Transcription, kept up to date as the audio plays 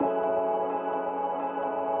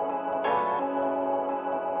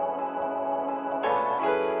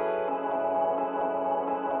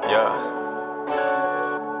Yeah.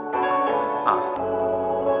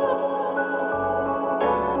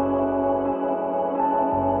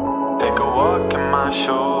 Take a walk in my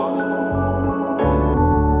shoes.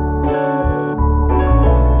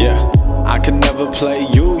 Yeah, I can never play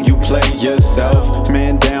you, you play yourself.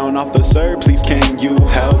 Man down, officer, please can you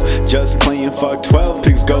help? Just playing fuck 12,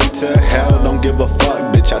 please go to hell. Don't give a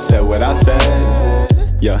fuck, bitch, I said what I said.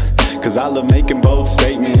 Yeah, cause I love making bold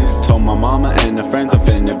statements. Told my mama and her friends I'm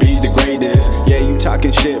finna be the greatest. Yeah, you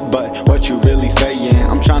talking shit, but what you really saying?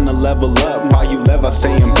 I'm tryna level up while you level,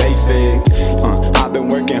 staying basic. I've been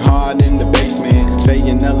working hard in the basement,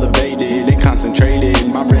 staying elevated and concentrated.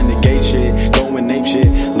 My renegade shit, going ape shit,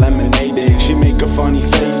 lemonade. She make a funny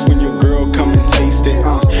face when your girl come and taste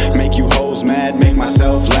it. Make you hoes mad, make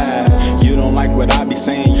myself laugh. You don't like what I be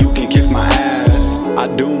saying, you can kiss my ass. I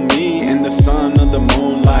do me in the sun of the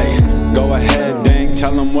moonlight. Go ahead, dang,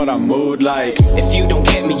 tell them what I mood like. If you don't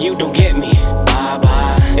get me, you don't get me. Bye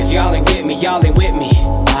bye. If y'all ain't with me, y'all ain't with me.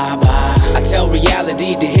 Bye bye. I tell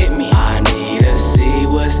reality to hit me. I need to see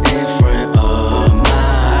what's in front of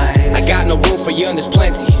my eyes. I got no room for you and there's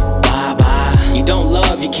plenty. Bye bye. You don't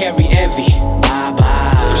love, you carry envy. Bye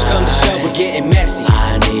bye. Push come to shove, we're getting messy.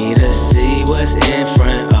 I need to see what's in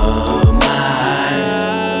front of my eyes.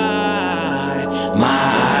 My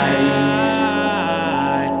eyes.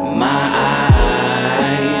 My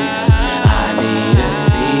eyes. I need to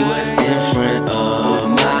see what's in front of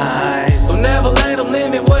my eyes. Don't never let them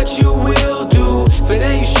limit what you will do. If it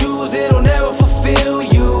ain't your shoes, it'll never fulfill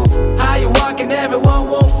you. How you walking, everyone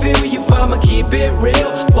won't feel you. I'ma keep it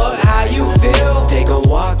real, fuck how you feel. Take a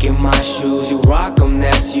walk in my shoes, you rock them,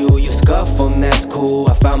 that's you. You scuff them, that's cool,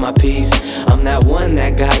 I found my peace. I'm that one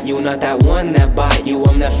that got you, not that one that bought you.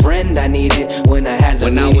 I'm that friend I needed when I had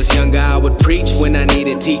the least. When I was younger I would preach when I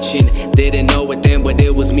needed teaching. Didn't know it then, but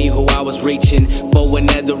it was me who I was reaching. For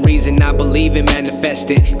another reason I believe in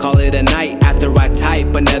manifesting. Call it a night after I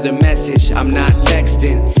type another message. I'm not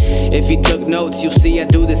texting. If you took notes, you'll see I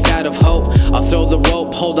do this out of hope. I'll throw the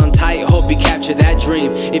rope, hold on tight, hope you capture that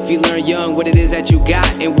dream. If you learn young what it is that you got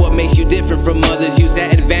and what makes you different from others, use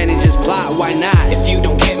that advantage as plot, why not? If you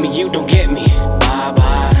don't get me, you don't get me. Bye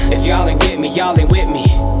bye. If y'all ain't with me, y'all ain't with me.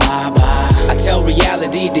 Bye bye. I tell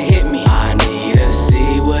reality to hit me. I need to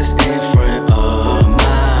see what's in front of my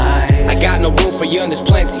eyes. I got no room for you and there's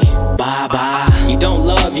plenty. Bye bye. You don't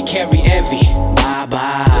love, you carry envy. Bye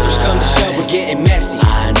bye. Push come to shove, we're getting messy.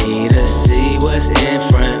 I need to see what's in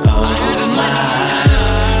front of